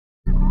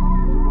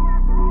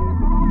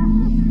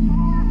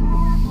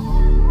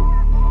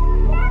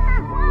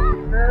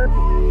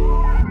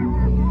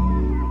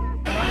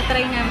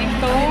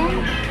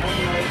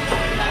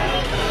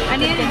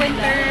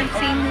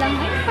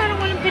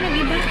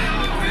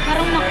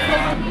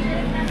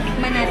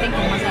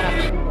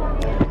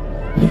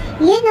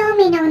Ayun o,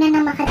 may nauna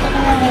na makatikin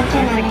ng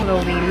lechon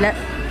ulit.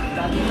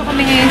 Dito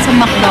kami ngayon sa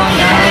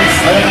McDonalds.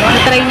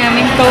 Try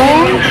namin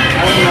itong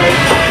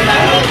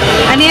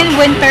ano yan,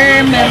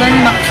 winter melon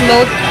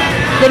McFloat.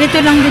 Ganito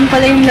lang din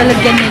pala yung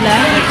lalagyan nila.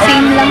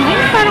 Same lang. Ay,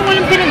 parang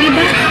walang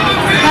pinag-iba.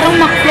 Parang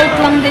McFloat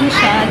lang din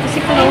siya. Kasi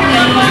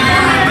Chloe,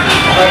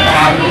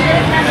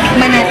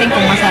 tikman natin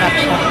kung masarap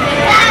siya.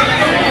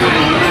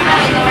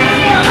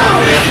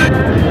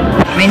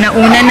 May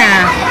nauna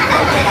na.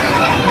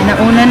 May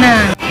nauna na.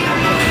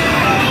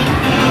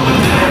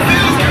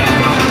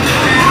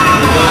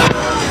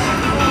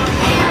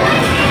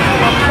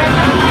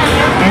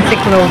 Yan si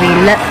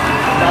Chloe.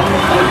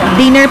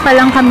 Dinner pa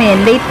lang kami.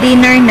 Late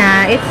dinner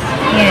na. It's,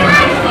 yan.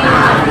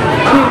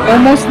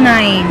 Almost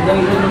 9.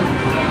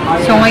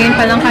 So, ngayon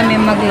pa lang kami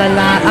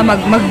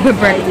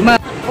mag-break.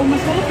 Oh,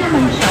 masarap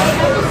naman siya.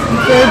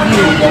 Good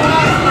you.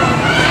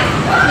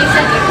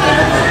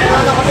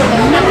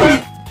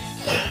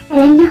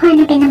 Alam niyo kung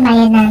ano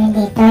pinambayad namin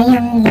dito?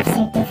 Yung gift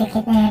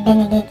certificate na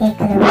binigay kay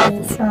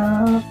Chloe. So,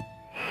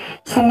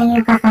 siya lang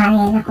yung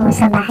kakain. Ako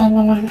sa bahay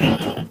na lang.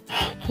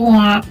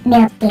 Kaya,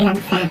 milk tea lang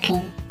sa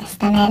akin.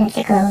 Basta meron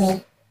si Chloe.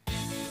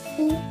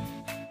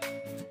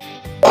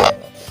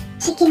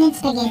 Chicken and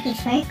spaghetti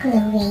for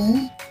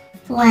Chloe.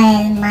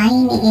 While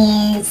mine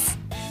is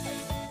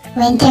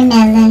winter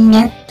melon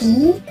milk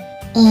tea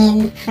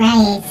and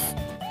fries.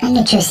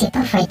 Ano, juicy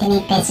pa,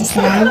 49 pesos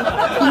lang.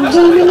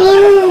 Enjoy mo na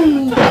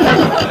yun!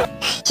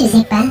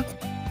 Juicy pa?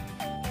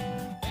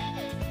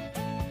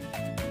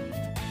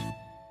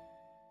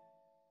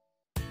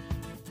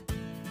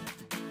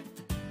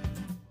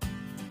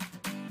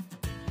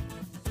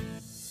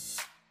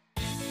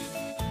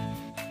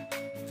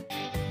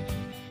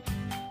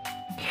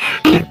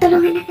 Anak,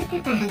 tulungan na kita.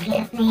 Parang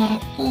hirap na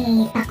hirap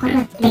eh.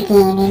 Pakurot,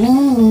 bikini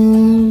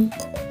min.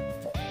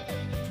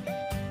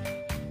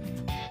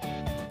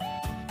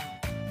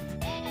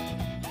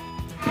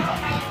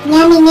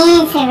 Yummy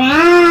na,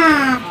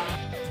 sarap!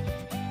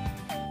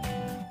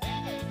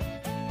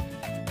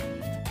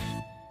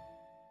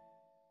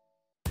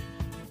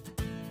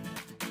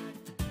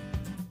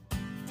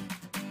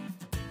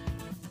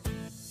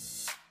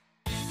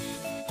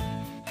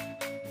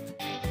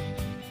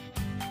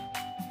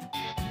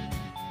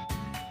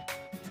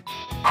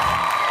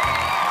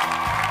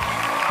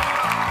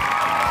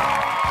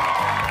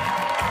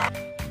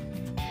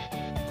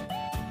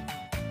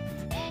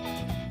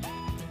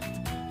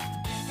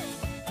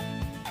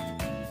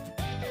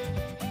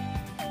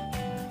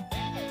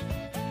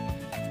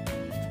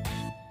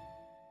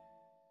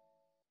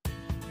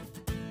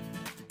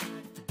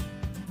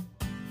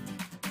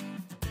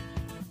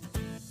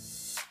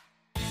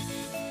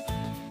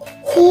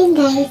 So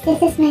guys,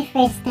 this is my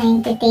first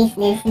time to taste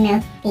this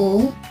milk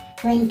tea.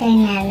 Winter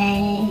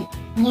melon.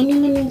 Yan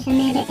naman siya.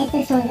 Meron, ito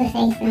solo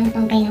size lang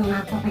itong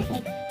kinuha ko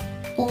kasi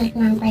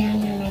tinikman ko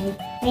lang naman.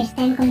 First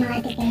time ko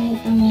makatikin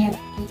itong milk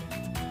tea.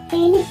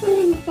 Fairness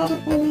naman,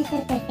 masarap naman siya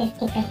for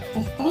 50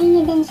 pesos. Try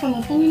nyo din siya.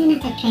 Sino na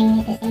nakatry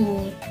nito sa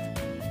inyo?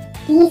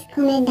 Please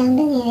comment down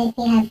below if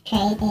you have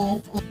tried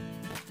it.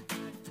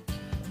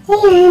 So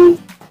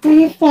yan,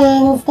 mga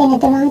friends,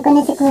 tinutulungan ko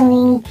na si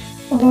Chloe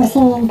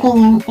ubusin yung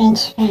kanyang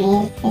french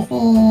fries kasi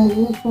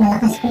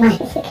malakas kumain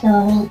si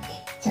Chloe.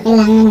 So,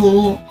 kailangan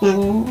niya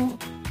ng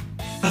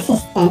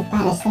assistant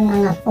para sa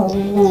mga food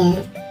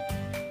niya.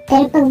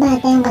 Pero pag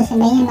bata yung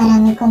kasabay niya,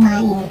 marami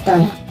kumain ito.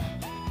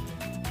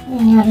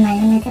 Normal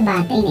naman sa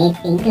bata,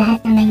 in-eating. Lahat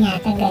naman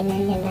yata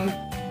ganun, diba?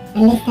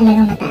 Unless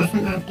talaga mataas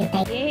ang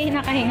appetite. Yay!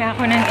 Nakahinga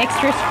ako ng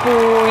extra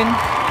spoon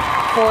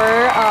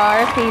for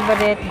our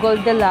favorite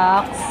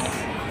Goldilocks.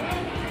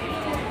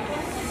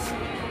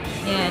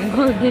 Yan,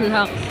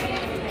 Goldilocks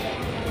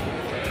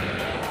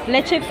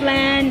Leche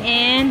Flan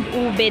and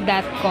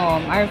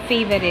Ube.com, our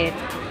favorite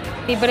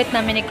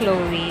namin ni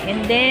Chloe.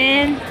 And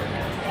then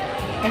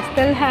I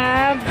still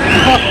have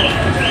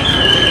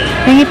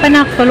hingi pa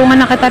na,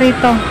 tulungan na kita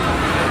rito.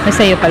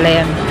 Sa'yo pala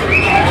yan.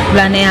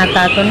 Wala na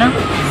yata ito na.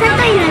 Saan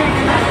tayo na?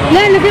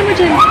 Lagay mo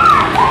dyan.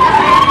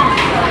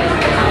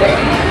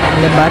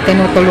 Diba,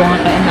 tinutulungan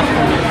ka anak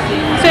ko.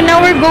 So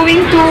now we're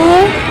going to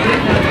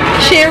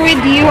share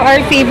with you our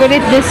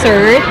favorite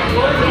dessert,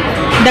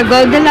 the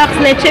Goldilocks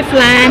Leche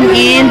Flan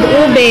and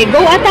Ube.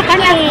 Go, atak,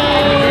 anak!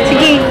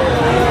 Sige.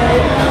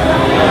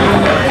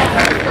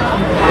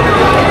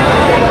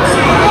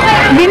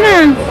 Hindi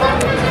na.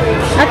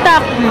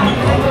 Atak.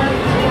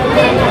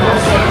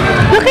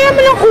 Kaya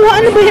mo lang kuha.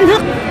 Ano ba yan,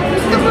 anak?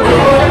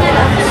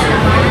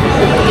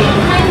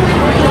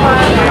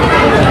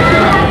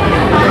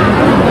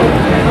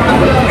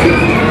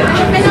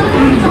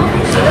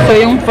 So,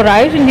 yung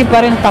fries, hindi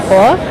pa rin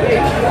tapos.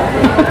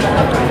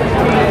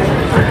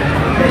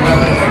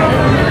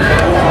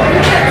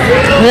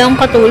 Walang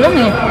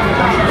katulong eh.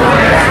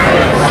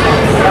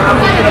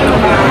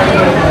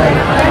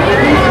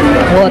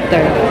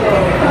 Water.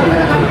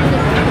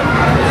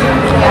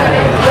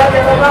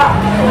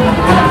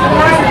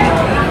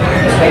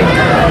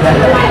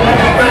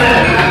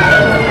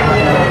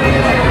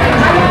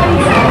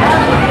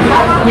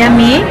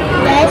 Yummy?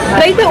 Yes.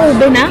 Try the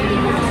ube na.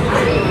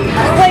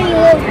 For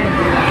you.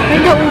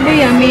 Kaya ube,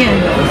 yummy yan.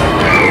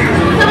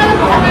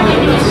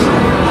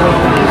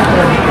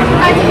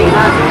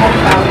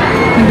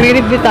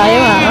 Nagre-review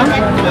tayo, ha?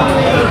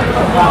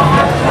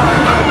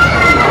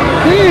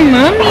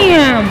 Mami.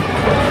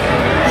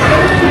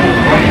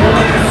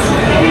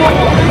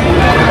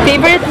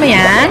 Favorite mo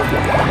yan?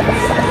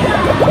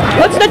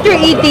 What's that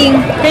you're eating?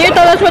 Can you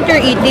tell us what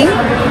you're eating?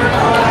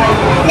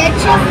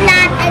 Leche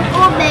flan and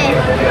ube.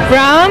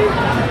 From?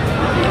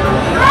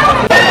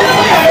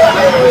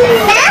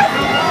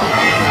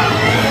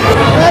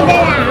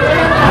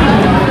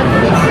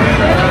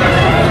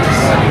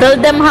 Tell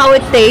them how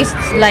it tastes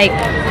like.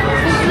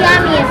 It's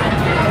yummy.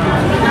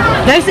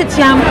 Guys, it's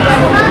yummy.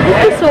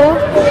 So,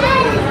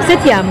 is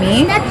it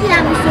yummy? Not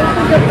yummy,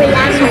 super duper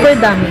yummy. Super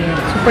dummy.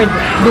 Super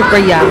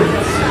duper yummy.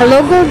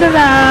 Hello,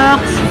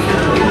 Goldilocks.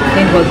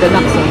 Yan,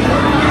 Goldilocks.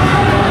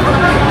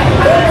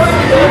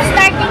 I'm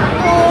starting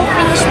to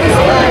finish this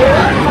one.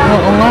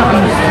 Oo nga.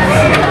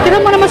 Tira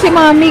mo naman si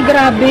Mami.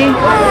 Grabe.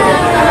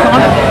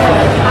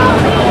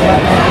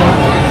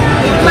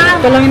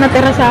 Ito lang yung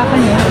natira sa akin,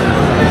 eh.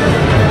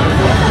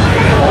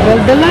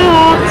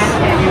 Goldilocks.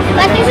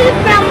 But this is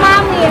from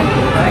mommy.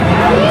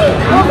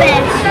 Ube.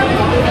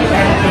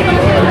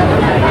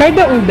 Try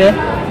the ube.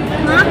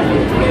 Huh?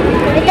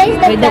 It tastes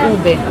Try like the that.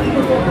 ube.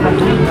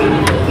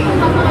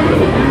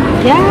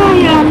 Yeah,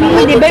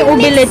 yummy. Di ba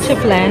yung ube leche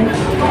flan?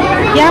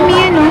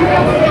 Yummy yan, oh.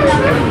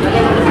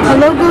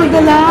 Hello,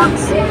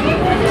 Goldilocks.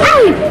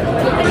 Ay!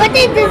 What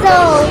is this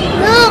all?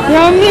 Look!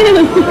 Yummy.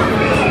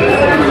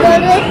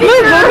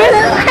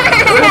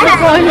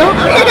 Ano?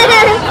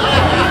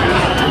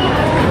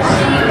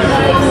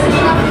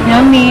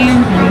 Yummy.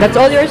 That's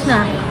all yours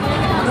na.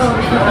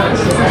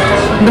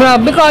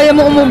 Grabe, kaya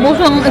mo umubos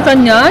ng isa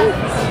niyan?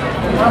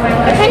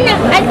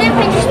 I can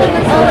finish the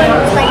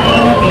McDonalds like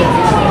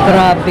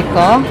Grabe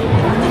ka.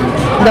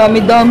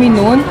 Dami-dami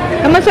nun.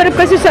 Ang masarap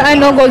kasi sa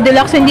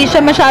Goldilocks, hindi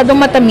siya masyadong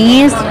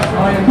matamis.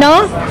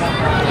 No?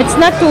 It's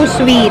not too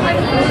sweet.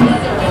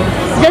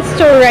 Just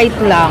so right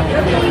lang.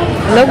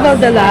 Hello,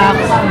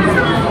 Goldilocks.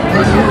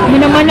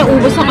 Hindi naman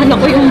naubos ang anak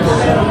ko yung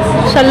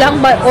siya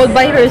lang all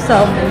by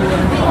herself.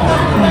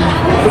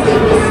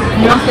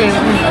 Okay.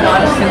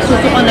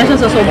 Nagsusuka na siya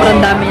sa sobrang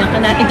dami niyang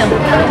kanain ng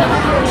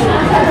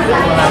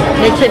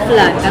leche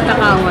flan,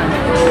 katakawan.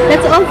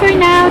 That's all for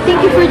now. Thank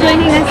you for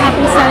joining us.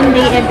 Happy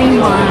Sunday,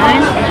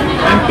 everyone.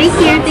 And take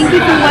care. Thank you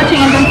for watching.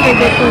 And don't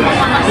forget to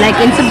like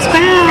and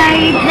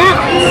subscribe.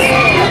 that.